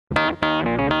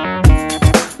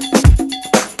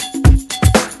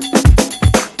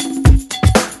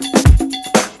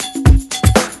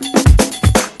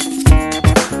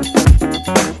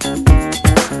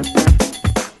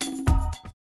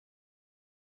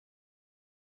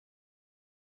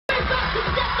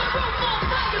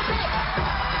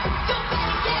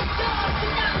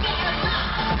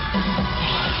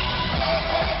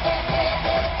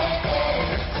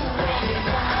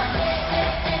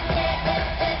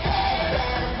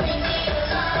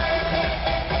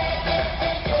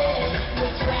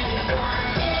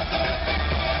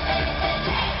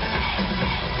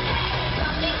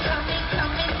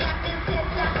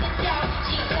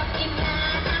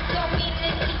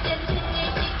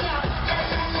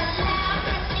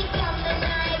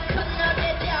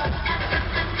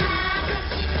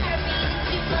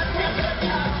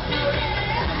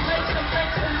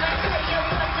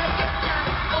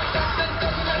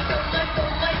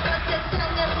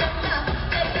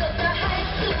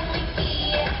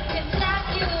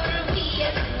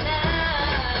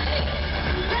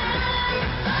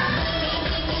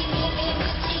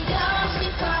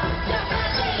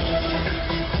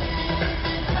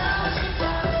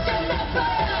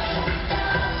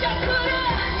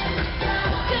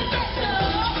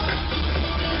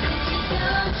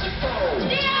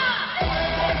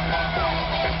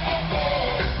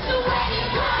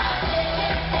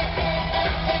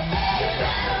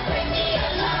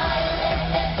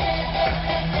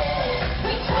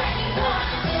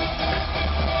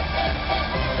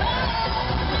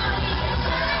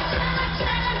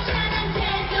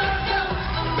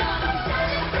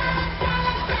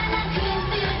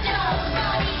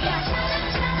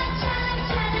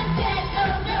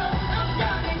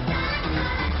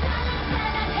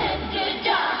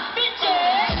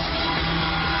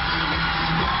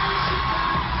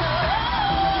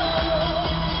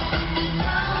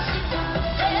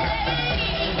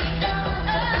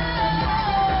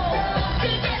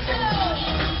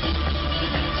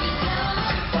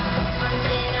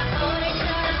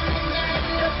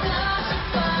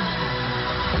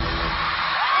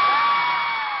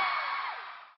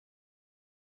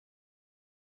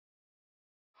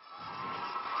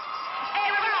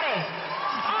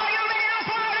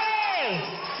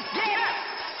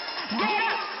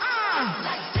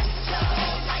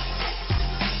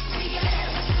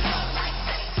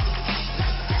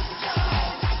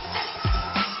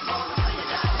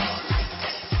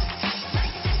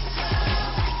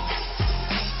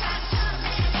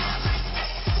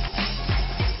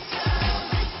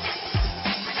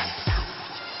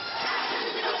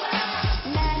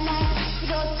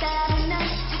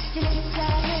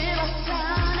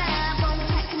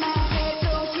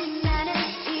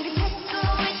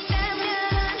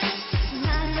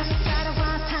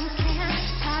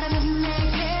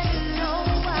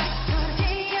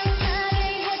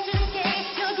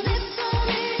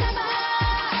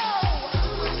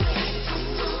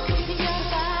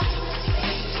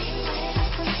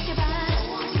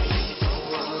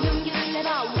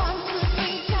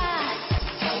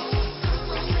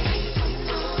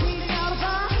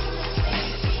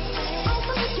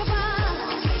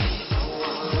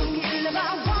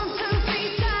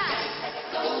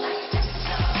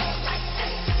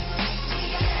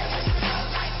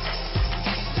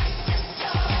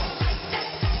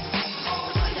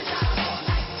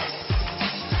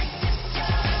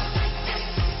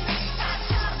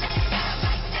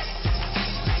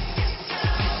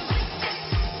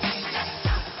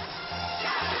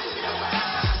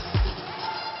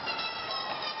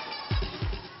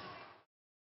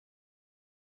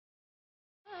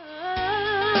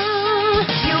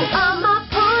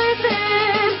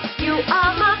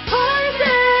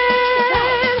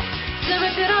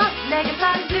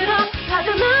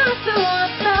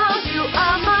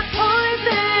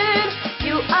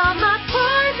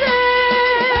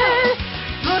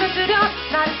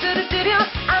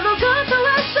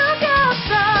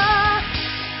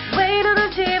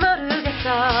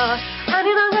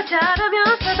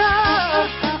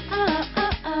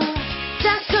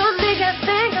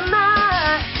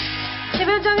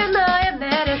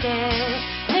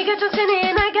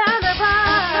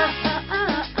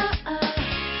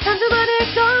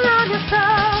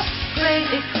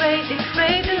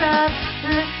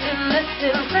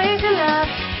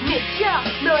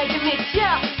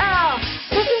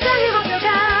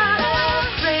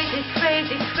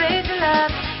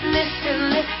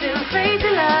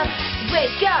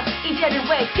Wake up, 이제는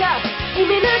wake up.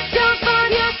 이미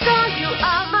늦어버렸어. You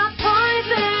are my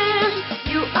poison.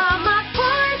 You are my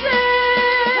poison.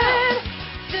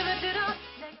 들어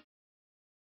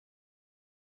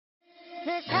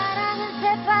내 사랑은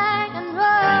새빨간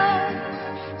rose.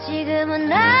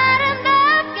 지금은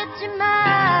아름답겠지만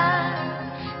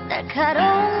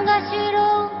날카로운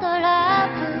가시로 널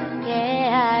아프게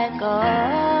할걸.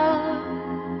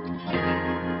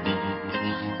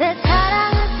 내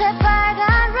사랑은 새빨간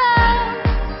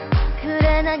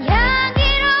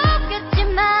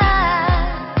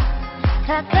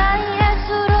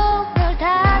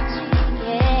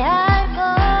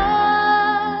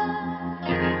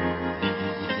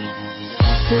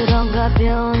그런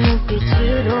가벼운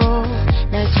눈빛으로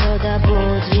날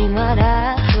쳐다보지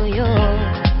말아줘요.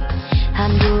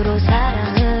 함부로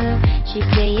사랑을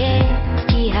쉽게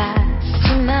얘기하지만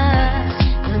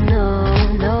No,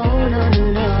 no, no, no,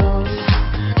 no.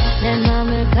 내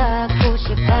맘을 갖고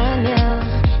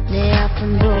싶다면 내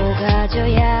아픔도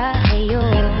가져야 해요.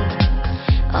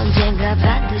 언젠가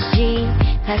반드시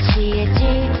같이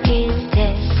해질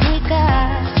테니까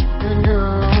No,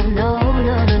 no,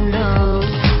 no, no, no.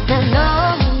 난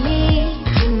너무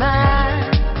믿지만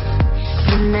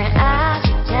넌 날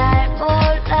아직 잘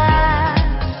몰라.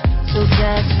 So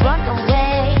just run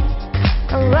away,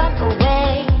 run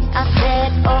away. I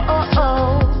said oh oh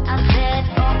oh, I said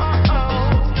oh oh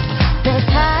oh. 널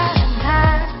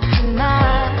사랑하지만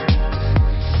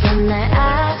넌 날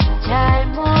아직 잘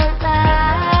몰라.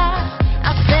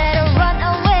 I said run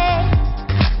away,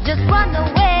 just run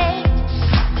away.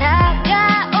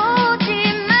 다가오지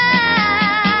마.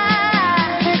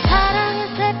 내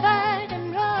사랑은 새빨간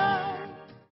road.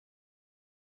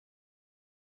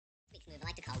 This week's move I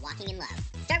like to call walking in love.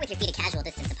 Start with your feet a casual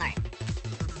distance apart.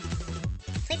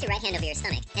 Place your right hand over your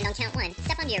stomach, and on count 1,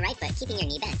 step onto your right foot, keeping your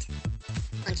knee bent.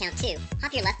 On count 2,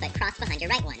 hop your left foot crossed behind your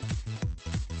right one.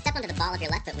 Step onto the ball of your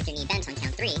left foot with your knee bent on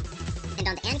count 3, and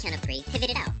on the end count of 3,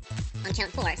 pivot it out. On count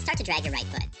 4, start to drag your right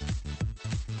foot.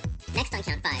 Next on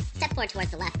count 5, step forward towards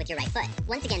the left with your right foot.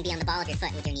 Once again be on the ball of your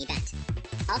foot with your knee bent.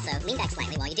 Also, lean back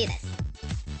slightly while you do this.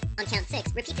 On count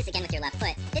 6, repeat this again with your left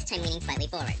foot, this time leaning slightly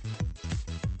forward.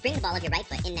 Bring the ball of your right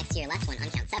foot in next to your left one on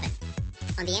count 7.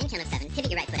 On the end count of 7,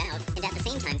 pivot your right foot out, and at the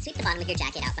same time, sweep the bottom of your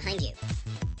jacket out behind you.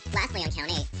 Lastly, on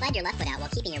count 8, slide your left foot out while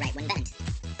keeping your right one bent.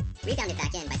 Rebound it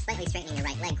back in by slightly straightening your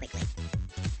right leg quickly.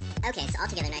 Okay, so all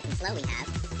together nice and slow we have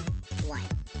 1,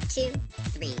 2,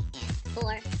 3, and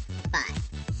 4, 5,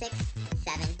 6,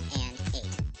 7, and 8.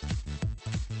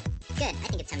 Good, I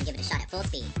think it's time to give it a shot at full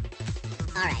speed.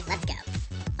 Alright, let's go.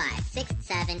 5, 6,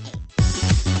 7, 8.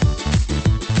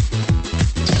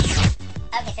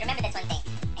 Okay, so remember this one thing.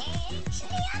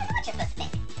 Actually, I don't know what you're supposed to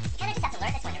think. You kind of just have to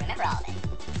learn this one to remember all of it.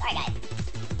 Sorry, guys.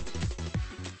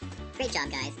 Great job,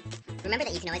 guys. Remember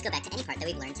that you can always go back to any part that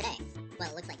we've learned today. Well,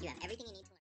 it looks like you have everything you need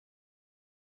to learn.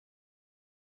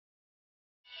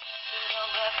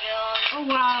 Oh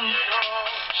wow.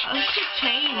 Let's just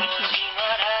change.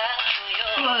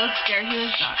 Well, that's scary. Who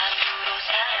is that?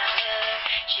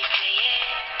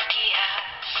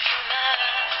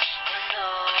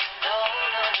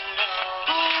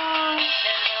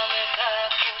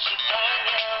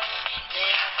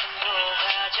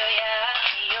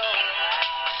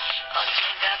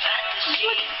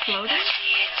 Floating?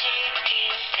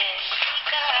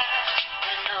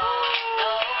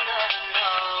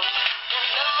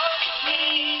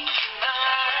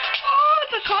 Oh,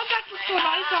 the contact was so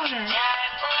nice on her.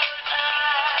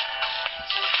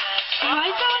 Why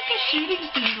is that like a shooting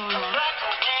thing going on?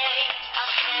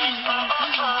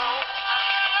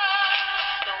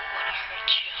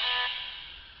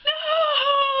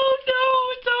 No,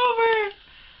 it's over.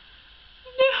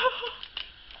 No.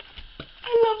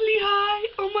 A lovely high.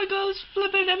 Oh my god, it's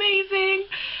flipping amazing.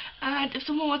 And if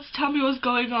someone wants to tell me what's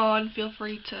going on, feel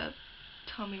free to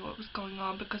tell me what was going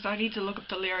on, because I need to look up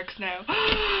the lyrics now.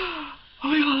 Oh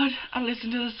my god, and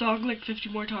listen to the song like 50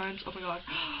 more times. Oh my god.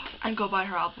 And go buy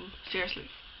her album. Seriously.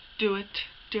 Do it.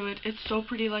 Do it. It's so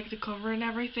pretty, like the cover and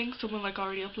everything. Someone like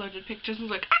already uploaded pictures and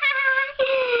was like,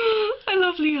 ah! A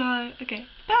lovely high. Okay,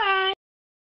 bye.